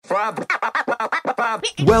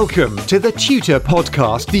Welcome to the Tutor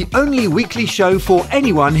Podcast, the only weekly show for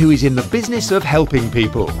anyone who is in the business of helping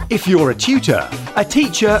people. If you're a tutor, a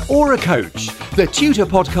teacher, or a coach, the Tutor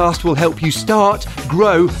Podcast will help you start,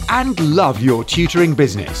 grow, and love your tutoring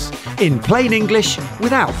business. In plain English,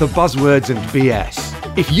 without the buzzwords and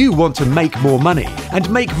BS. If you want to make more money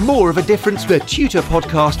and make more of a difference, the Tutor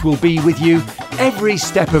Podcast will be with you every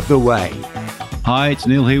step of the way. Hi, it's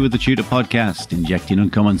Neil here with the Tutor Podcast, injecting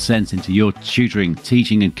uncommon sense into your tutoring,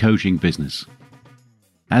 teaching and coaching business.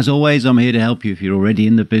 As always, I'm here to help you if you're already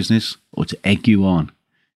in the business or to egg you on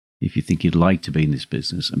if you think you'd like to be in this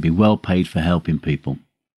business and be well paid for helping people.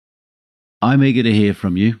 I'm eager to hear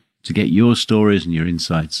from you, to get your stories and your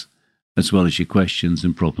insights, as well as your questions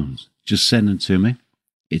and problems. Just send them to me.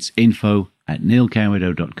 It's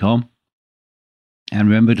info@neilcowardo.com. And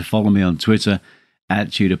remember to follow me on Twitter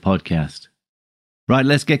 @TutorPodcast. Right,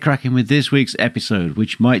 let's get cracking with this week's episode,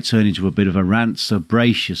 which might turn into a bit of a rant, so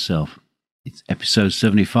brace yourself. It's episode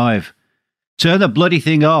 75. Turn the bloody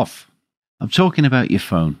thing off. I'm talking about your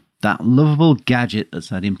phone, that lovable gadget that's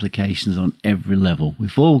had implications on every level.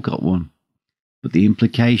 We've all got one, but the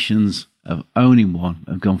implications of owning one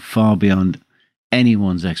have gone far beyond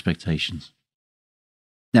anyone's expectations.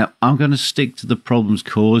 Now, I'm going to stick to the problems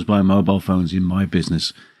caused by mobile phones in my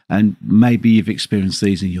business, and maybe you've experienced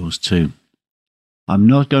these in yours too. I'm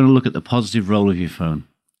not going to look at the positive role of your phone.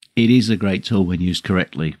 It is a great tool when used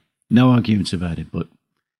correctly. No arguments about it, but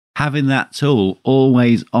having that tool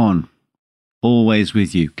always on, always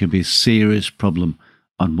with you, can be a serious problem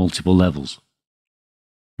on multiple levels.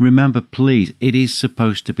 Remember, please, it is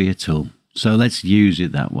supposed to be a tool, so let's use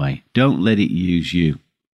it that way. Don't let it use you.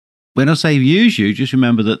 When I say use you, just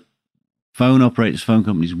remember that phone operators, phone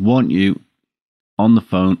companies want you on the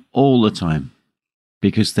phone all the time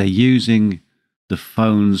because they're using the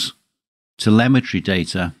phone's telemetry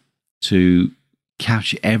data to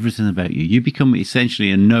capture everything about you. You become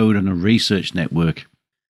essentially a node on a research network,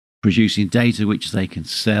 producing data which they can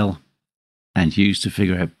sell and use to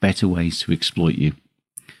figure out better ways to exploit you.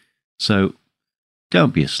 So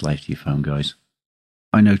don't be a slave to your phone, guys.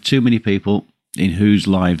 I know too many people in whose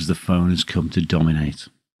lives the phone has come to dominate.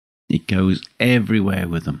 It goes everywhere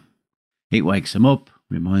with them. It wakes them up,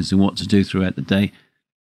 reminds them what to do throughout the day,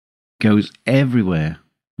 goes everywhere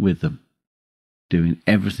with them, doing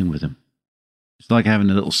everything with them. It's like having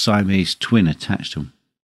a little Siamese twin attached to them.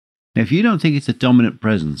 Now, if you don't think it's a dominant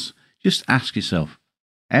presence, just ask yourself,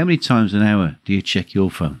 how many times an hour do you check your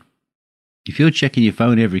phone? If you're checking your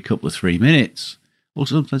phone every couple of 3 minutes, or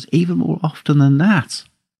sometimes even more often than that,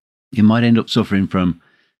 you might end up suffering from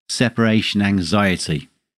separation anxiety,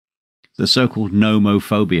 the so-called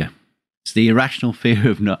nomophobia. It's the irrational fear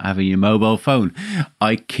of not having your mobile phone.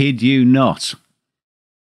 I kid you not.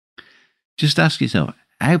 Just ask yourself,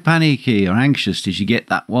 how panicky or anxious did you get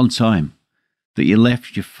that one time that you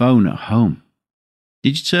left your phone at home?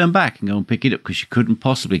 Did you turn back and go and pick it up because you couldn't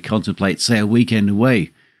possibly contemplate, say, a weekend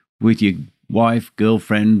away with your wife,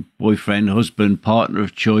 girlfriend, boyfriend, husband, partner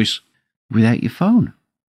of choice without your phone?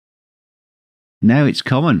 Now it's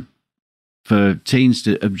common for teens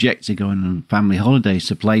to object to going on family holidays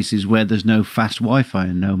to places where there's no fast Wi-Fi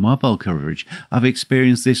and no mobile coverage. I've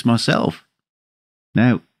experienced this myself.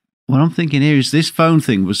 Now, what I'm thinking here is this phone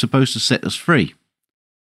thing was supposed to set us free,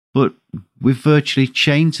 but we're virtually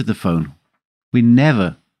chained to the phone. We're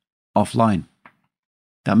never offline.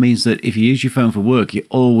 That means that if you use your phone for work, you're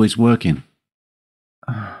always working.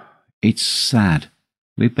 It's sad.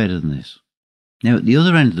 We're better than this. Now, at the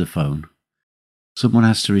other end of the phone, someone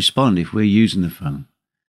has to respond if we're using the phone.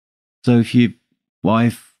 So if your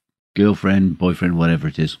wife, girlfriend, boyfriend, whatever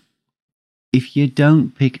it is, if you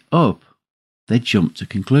don't pick up, they jump to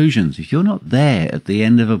conclusions. If you're not there at the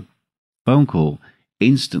end of a phone call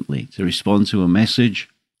instantly to respond to a message,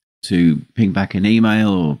 to ping back an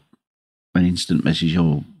email or an instant message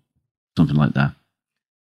or something like that,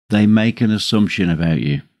 they make an assumption about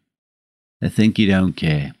you. They think you don't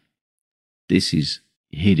care. This is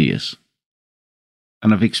hideous.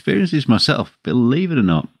 And I've experienced this myself, believe it or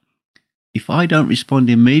not. If I don't respond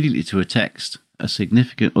immediately to a text, a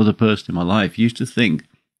significant other person in my life used to think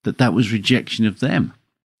that that was rejection of them.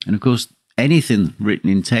 And of course, anything written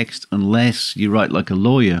in text, unless you write like a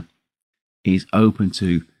lawyer, is open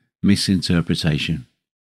to misinterpretation.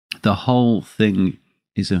 The whole thing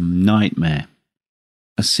is a nightmare.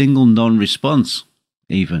 A single non-response,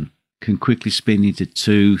 even, can quickly spin into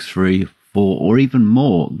 2, 3, 4, or even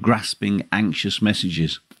more grasping, anxious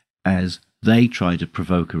messages as they try to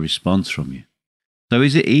provoke a response from you. So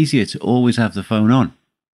is it easier to always have the phone on?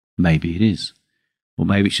 Maybe it is. Or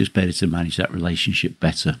maybe it's just better to manage that relationship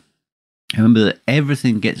better. Remember that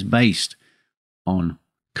everything gets based on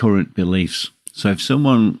current beliefs. So if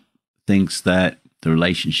someone thinks that the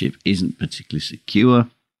relationship isn't particularly secure,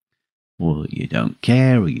 or you don't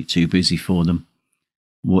care, or you're too busy for them,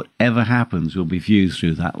 whatever happens will be viewed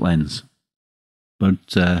through that lens. But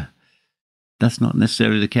that's not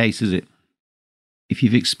necessarily the case, is it? If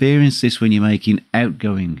you've experienced this when you're making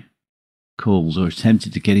outgoing calls or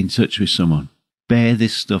attempted to get in touch with someone, bear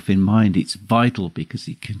this stuff in mind. It's vital because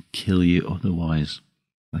it can kill you otherwise.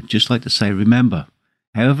 I'd just like to say, remember,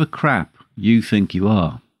 however crap you think you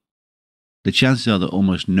are, the chances are that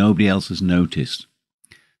almost nobody else has noticed.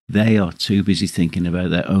 They are too busy thinking about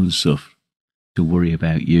their own stuff to worry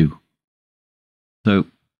about you. So,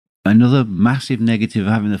 another massive negative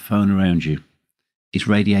of having the phone around you is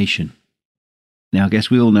radiation. Now, I guess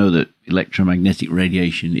we all know that electromagnetic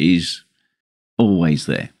radiation is always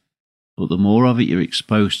there. But the more of it you're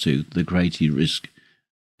exposed to, the greater your risk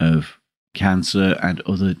of cancer and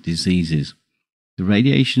other diseases. The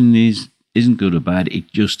radiation isn't good or bad,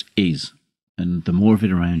 it just is. And the more of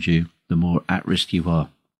it around you, the more at risk you are.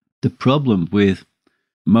 The problem with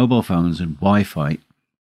mobile phones and Wi-Fi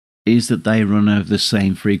is that they run over the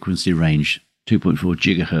same frequency range, 2.4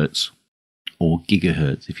 gigahertz, or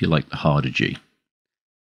gigahertz if you like the harder G.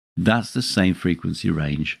 That's the same frequency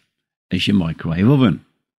range as your microwave oven.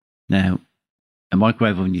 Now, a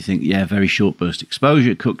microwave oven, you think, yeah, very short burst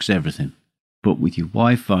exposure, it cooks everything. But with your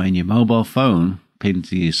Wi-Fi and your mobile phone pinned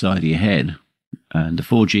to the side of your head, and the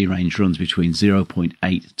 4G range runs between 0.8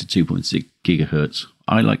 to 2.6 gigahertz,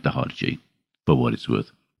 I like the harder G, for what it's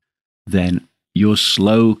worth, then you're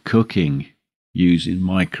slow cooking using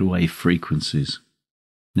microwave frequencies.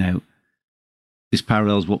 Now, this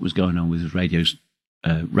parallels what was going on with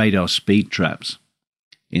radar speed traps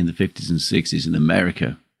in the 50s and 60s in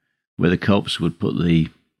America, where the cops would put the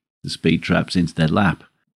speed traps into their lap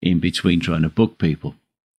in between trying to book people.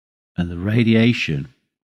 And the radiation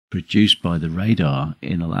produced by the radar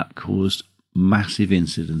in the lap caused massive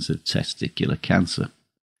incidents of testicular cancer.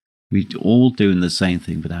 We're all doing the same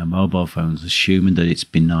thing with our mobile phones, assuming that it's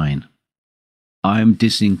benign. I'm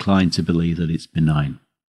disinclined to believe that it's benign.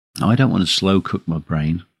 I don't want to slow cook my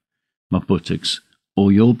brain, my buttocks,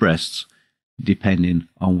 or your breasts, depending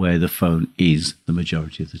on where the phone is the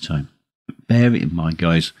majority of the time. Bear it in mind,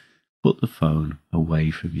 guys. Put the phone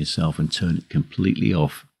away from yourself and turn it completely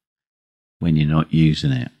off when you're not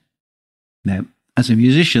using it. Now, as a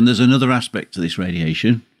musician, there's another aspect to this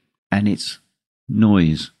radiation, and it's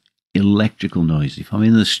noise, electrical noise. If I'm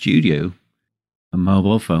in the studio, a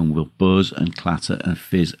mobile phone will buzz and clatter and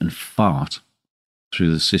fizz and fart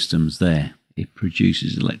through the systems there. It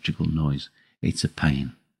produces electrical noise. It's a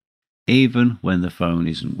pain. Even when the phone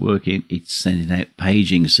isn't working, it's sending out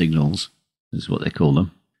paging signals, is what they call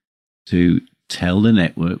them, to tell the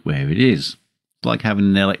network where it is. It's like having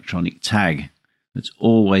an electronic tag that's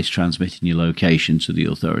always transmitting your location to the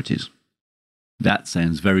authorities. That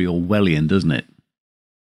sounds very Orwellian, doesn't it?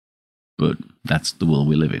 But that's the world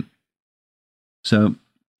we live in. So,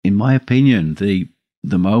 in my opinion, the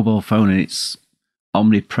mobile phone and its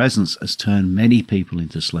omnipresence has turned many people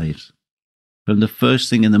into slaves. From the first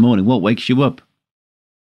thing in the morning, what wakes you up?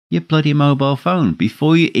 Your bloody mobile phone.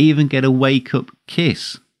 Before you even get a wake-up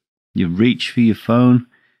kiss, you reach for your phone,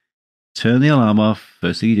 turn the alarm off,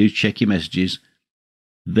 first thing you do, check your messages.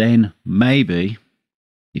 Then maybe,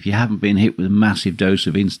 if you haven't been hit with a massive dose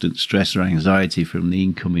of instant stress or anxiety from the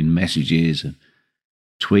incoming messages and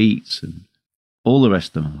tweets and all the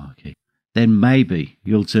rest of the malarkey, then maybe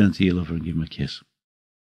you'll turn to your lover and give him a kiss.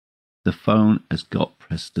 The phone has got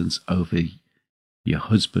precedence over your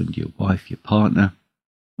husband, your wife, your partner.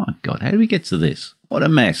 My God, how do we get to this? What a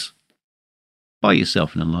mess. Buy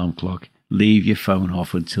yourself an alarm clock. Leave your phone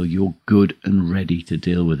off until you're good and ready to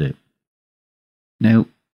deal with it. Now,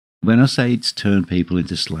 when I say it's turned people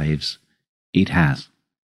into slaves, it has.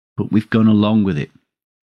 But we've gone along with it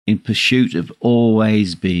in pursuit of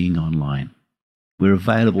always being online. We're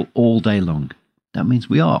available all day long. That means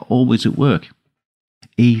we are always at work,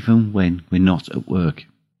 even when we're not at work.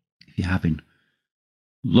 If you're having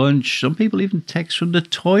lunch, some people even text from the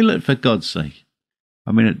toilet, for God's sake.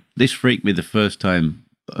 I mean, this freaked me the first time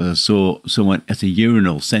I saw someone at a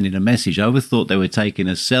urinal sending a message. I always thought they were taking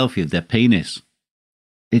a selfie of their penis.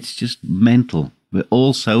 It's just mental. We're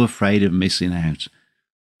all so afraid of missing out.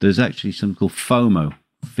 There's actually something called FOMO,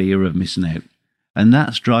 fear of missing out. And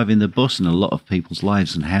that's driving the bus in a lot of people's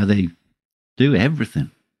lives and how they do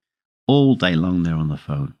everything. All day long they're on the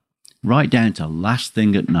phone, right down to last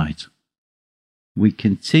thing at night. We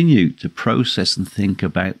continue to process and think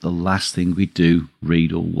about the last thing we do,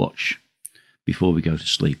 read or watch before we go to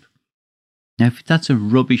sleep. Now, if that's a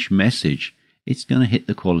rubbish message, it's going to hit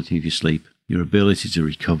the quality of your sleep, your ability to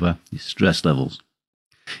recover, your stress levels.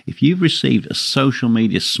 If you've received a social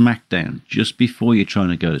media smackdown just before you're trying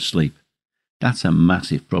to go to sleep, that's a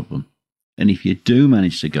massive problem. And if you do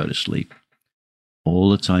manage to go to sleep,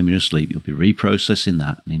 all the time you're asleep, you'll be reprocessing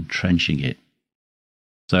that and entrenching it.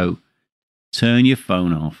 So turn your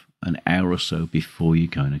phone off an hour or so before you're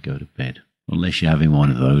going to go to bed, unless you're having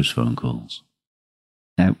one of those phone calls.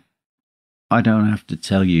 Now, I don't have to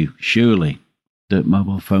tell you, surely, that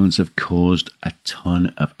mobile phones have caused a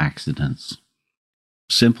ton of accidents.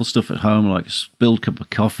 Simple stuff at home like a spilled cup of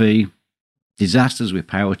coffee, disasters with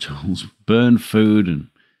power tools, burned food, and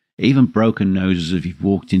even broken noses if you've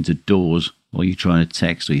walked into doors while you're trying to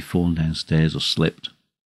text or you've fallen downstairs or slipped.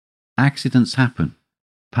 Accidents happen.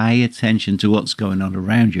 Pay attention to what's going on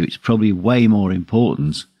around you. It's probably way more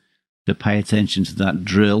important to pay attention to that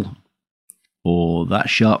drill or that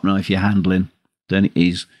sharp knife you're handling than it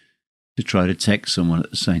is to try to text someone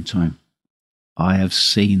at the same time. I have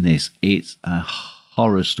seen this. It's a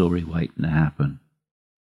horror story waiting to happen.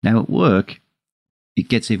 Now at work, it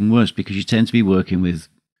gets even worse because you tend to be working with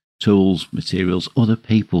tools, materials, other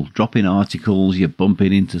people, dropping articles, you're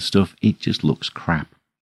bumping into stuff. It just looks crap.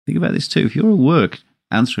 Think about this too. If you're at work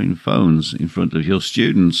answering phones in front of your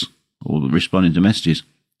students or responding to messages,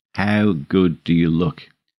 how good do you look?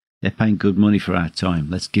 They're paying good money for our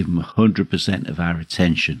time. Let's give them 100% of our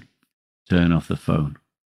attention. Turn off the phone.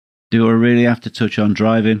 Do I really have to touch on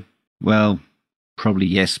driving? Well, probably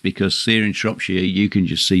yes, because here in Shropshire, you can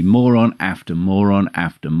just see moron after moron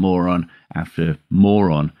after moron after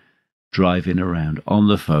moron driving around on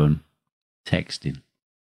the phone, texting.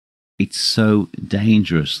 It's so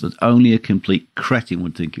dangerous that only a complete cretin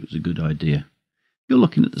would think it was a good idea. You're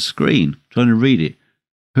looking at the screen, trying to read it.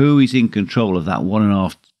 Who is in control of that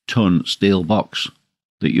 1.5 ton steel box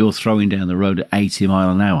that you're throwing down the road at 80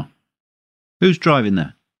 miles an hour? Who's driving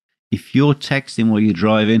that? If you're texting while you're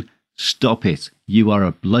driving, stop it. You are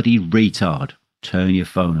a bloody retard. Turn your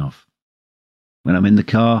phone off. When I'm in the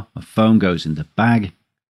car, my phone goes in the bag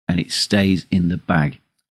and it stays in the bag.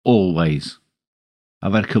 Always.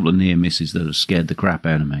 I've had a couple of near misses that have scared the crap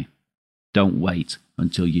out of me. Don't wait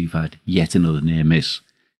until you've had yet another near miss.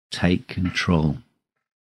 Take control.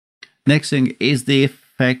 Next thing is the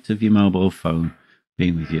effect of your mobile phone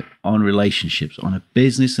being with you on relationships, on a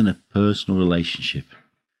business and a personal relationship.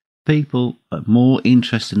 People are more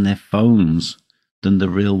interested in their phones than the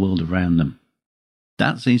real world around them.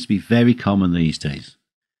 That seems to be very common these days.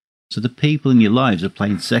 So the people in your lives are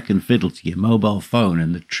playing second fiddle to your mobile phone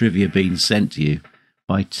and the trivia being sent to you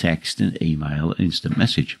by text and email and instant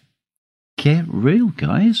message. Get real,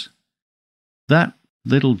 guys. That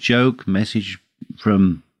little joke message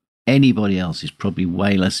from anybody else is probably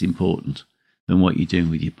way less important than what you're doing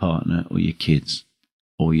with your partner or your kids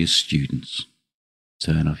or your students.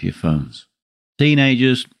 Turn off your phones.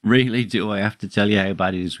 Teenagers, really, do I have to tell you how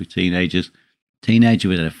bad it is with teenagers? Teenager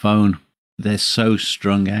with a phone, they're so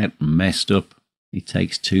strung out and messed up. It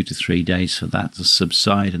takes 2 to 3 days for that to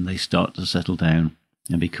subside and they start to settle down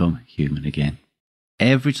and become human again.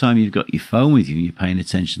 Every time you've got your phone with you and you're paying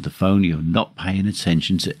attention to the phone, you're not paying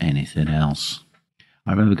attention to anything else.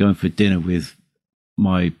 I remember going for dinner with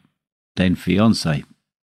my then fiance,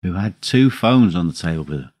 who had 2 phones on the table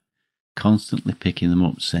with her, constantly picking them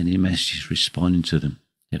up, sending messages, responding to them.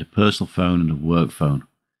 He had a personal phone and a work phone.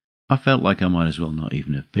 I felt like I might as well not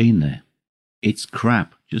even have been there. It's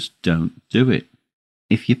crap. Just don't do it.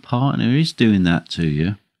 If your partner is doing that to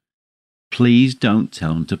you, please don't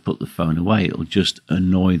tell them to put the phone away. It'll just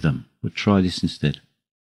annoy them. But try this instead.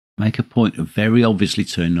 Make a point of very obviously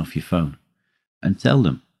turning off your phone and tell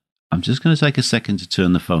them, I'm just going to take a second to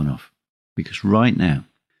turn the phone off because right now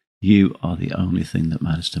you are the only thing that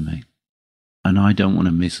matters to me. And I don't want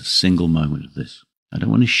to miss a single moment of this. I don't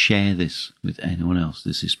want to share this with anyone else.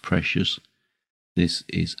 This is precious. This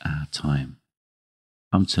is our time.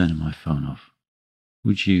 I'm turning my phone off.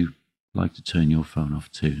 Would you like to turn your phone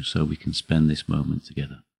off too so we can spend this moment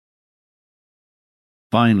together?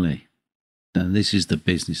 Finally, and this is the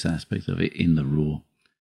business aspect of it in the raw,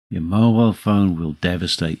 your mobile phone will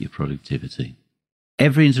devastate your productivity.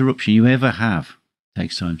 Every interruption you ever have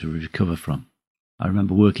takes time to recover from. I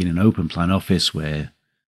remember working in an open plan office where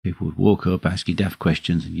people would walk up, ask you daft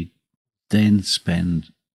questions, and you'd then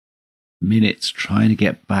spend minutes trying to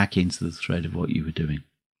get back into the thread of what you were doing.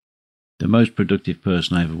 The most productive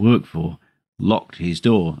person I ever worked for locked his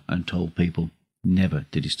door and told people never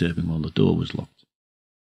to disturb him while the door was locked.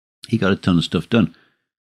 He got a ton of stuff done,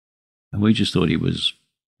 and we just thought he was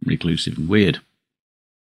reclusive and weird.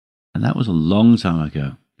 And that was a long time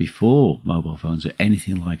ago, before mobile phones are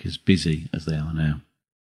anything like as busy as they are now.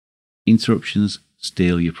 Interruptions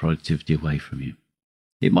steal your productivity away from you.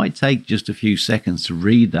 It might take just a few seconds to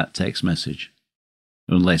read that text message,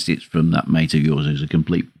 unless it's from that mate of yours who's a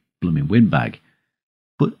complete blooming windbag.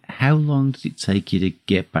 But how long does it take you to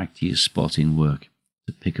get back to your spot in work,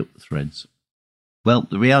 to pick up the threads? Well,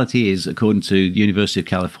 the reality is, according to the University of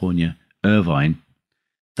California, Irvine,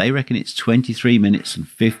 they reckon it's 23 minutes and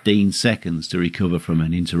 15 seconds to recover from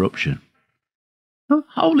an interruption. Oh,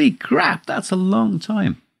 holy crap, that's a long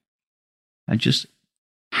time. And just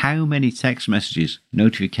how many text messages,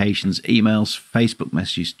 notifications, emails, Facebook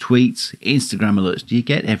messages, tweets, Instagram alerts do you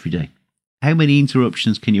get every day? How many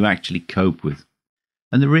interruptions can you actually cope with?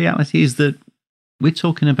 And the reality is that we're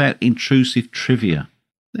talking about intrusive trivia.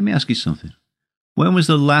 Let me ask you something. When was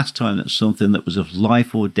the last time that something that was of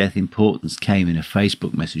life or death importance came in a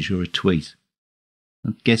Facebook message or a tweet?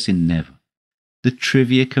 I'm guessing never. The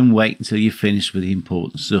trivia can wait until you're finished with the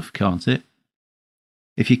important stuff, can't it?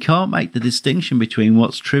 If you can't make the distinction between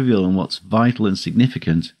what's trivial and what's vital and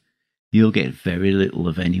significant, you'll get very little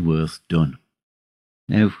of any worth done.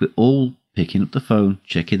 Now, if we're all picking up the phone,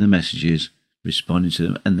 checking the messages, responding to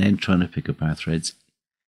them, and then trying to pick up our threads,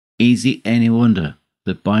 is it any wonder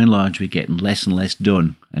that by and large we're getting less and less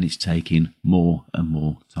done and it's taking more and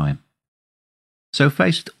more time? So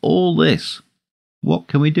faced with all this, what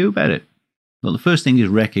can we do about it? Well, the first thing is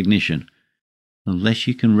recognition. Unless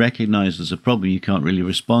you can recognize there's a problem, you can't really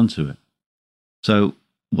respond to it. So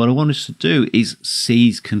what I want us to do is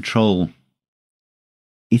seize control.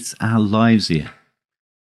 It's our lives here.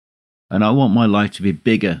 And I want my life to be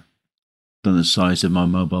bigger than the size of my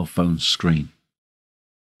mobile phone screen.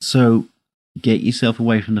 So get yourself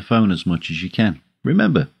away from the phone as much as you can.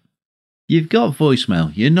 Remember, you've got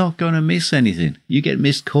voicemail. You're not going to miss anything. You get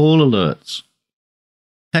missed call alerts.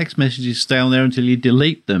 Text messages stay on there until you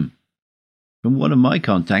delete them. From one of my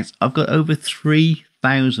contacts, I've got over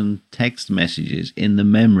 3,000 text messages in the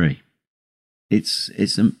memory. It's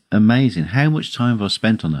amazing how much time have I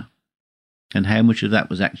spent on that and how much of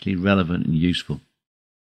that was actually relevant and useful.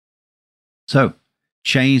 So,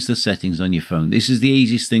 change the settings on your phone. This is the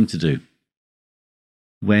easiest thing to do.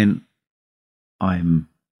 When I'm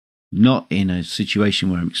not in a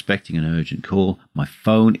situation where I'm expecting an urgent call, my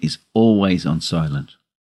phone is always on silent.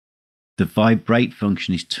 The vibrate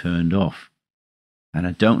function is turned off, and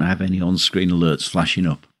I don't have any on-screen alerts flashing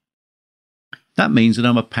up. That means that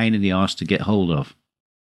I'm a pain in the arse to get hold of.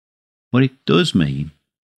 What it does mean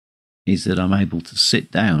is that I'm able to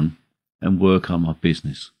sit down and work on my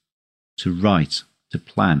business, to write, to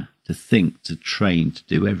plan, to think, to train, to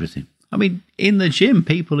do everything. I mean, in the gym,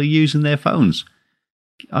 people are using their phones.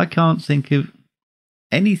 I can't think of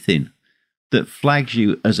anything that flags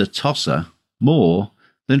you as a tosser more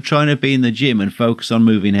than trying to be in the gym and focus on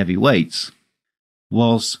moving heavy weights,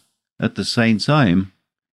 whilst at the same time,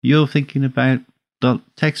 you're thinking about the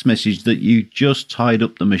text message that you just tied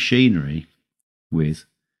up the machinery with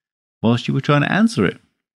whilst you were trying to answer it.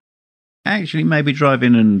 Actually, maybe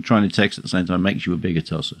driving and trying to text at the same time makes you a bigger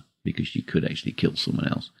tosser because you could actually kill someone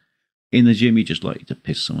else. In the gym, you just like to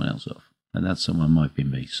piss someone else off, and that someone might be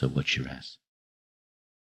me, so watch your ass.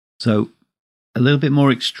 So, a little bit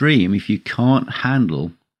more extreme, if you can't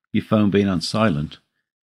handle your phone being on silent,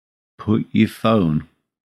 put your phone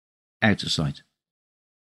out of sight.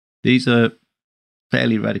 These are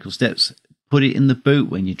fairly radical steps. Put it in the boot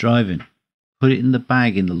when you're driving. Put it in the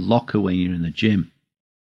bag, in the locker when you're in the gym.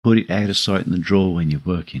 Put it out of sight in the drawer when you're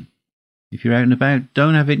working. If you're out and about,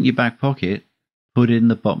 don't have it in your back pocket. Put it in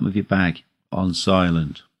the bottom of your bag, on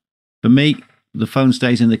silent. For me, the phone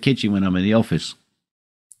stays in the kitchen when I'm in the office.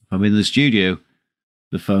 If I'm in the studio,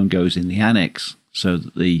 the phone goes in the annex so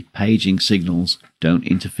that the paging signals don't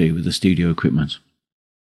interfere with the studio equipment.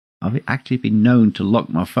 I've actually been known to lock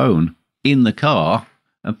my phone in the car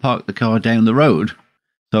and park the car down the road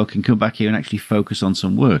so I can come back here and actually focus on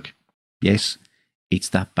some work. Yes, it's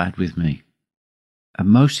that bad with me. And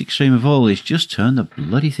most extreme of all is just turn the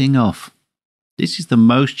bloody thing off. This is the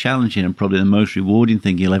most challenging and probably the most rewarding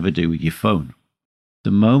thing you'll ever do with your phone.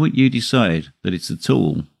 The moment you decide that it's a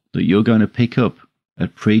tool that you're going to pick up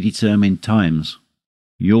at predetermined times,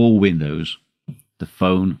 your windows, the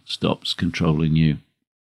phone stops controlling you.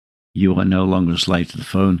 You are no longer a slave to the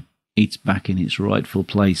phone. It's back in its rightful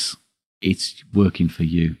place. It's working for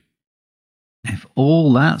you. If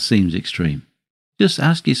all that seems extreme, just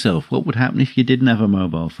ask yourself what would happen if you didn't have a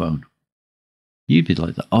mobile phone. You'd be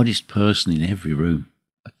like the oddest person in every room,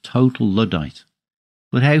 a total Luddite.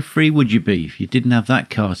 But how free would you be if you didn't have that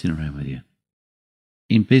carting around with you?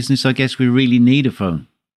 In business, I guess we really need a phone.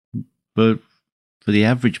 But for the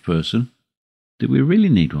average person, Do we really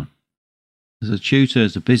need one? As a tutor,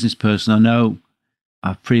 as a business person, I know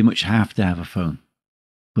I pretty much have to have a phone.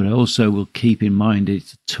 But I also will keep in mind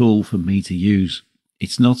it's a tool for me to use.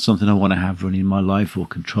 It's not something I want to have running my life or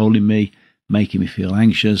controlling me, making me feel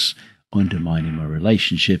anxious, undermining my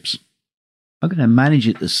relationships. I'm going to manage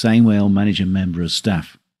it the same way I'll manage a member of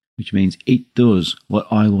staff, which means it does what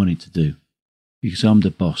I want it to do, because I'm the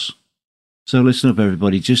boss. So listen up,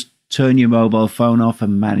 everybody. Just turn your mobile phone off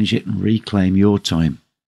and manage it and reclaim your time.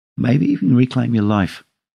 Maybe even reclaim your life.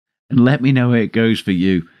 And let me know how it goes for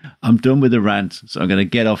you. I'm done with the rant, so I'm going to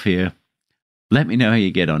get off here. Let me know how you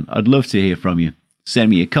get on. I'd love to hear from you.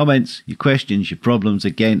 Send me your comments, your questions, your problems.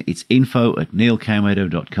 Again, it's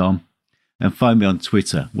info@neilcamado.com. And find me on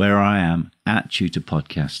Twitter, where I am,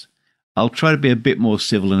 @TutorPodcast. I'll try to be a bit more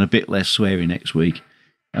civil and a bit less sweary next week.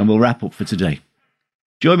 And we'll wrap up for today.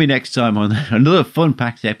 Join me next time on another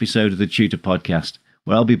fun-packed episode of the Tutor Podcast,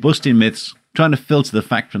 where I'll be busting myths, trying to filter the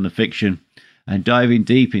fact from the fiction, and diving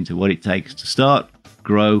deep into what it takes to start,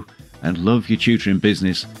 grow, and love your tutoring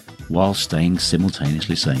business while staying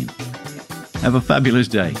simultaneously sane. Have a fabulous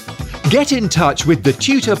day. Get in touch with the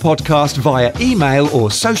Tutor Podcast via email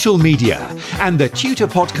or social media, and the Tutor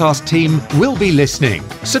Podcast team will be listening.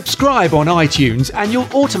 Subscribe on iTunes and you'll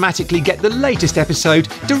automatically get the latest episode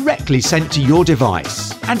directly sent to your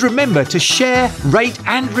device. And remember to share, rate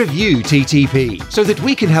and review TTP so that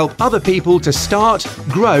we can help other people to start,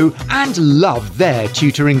 grow and love their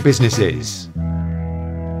tutoring businesses.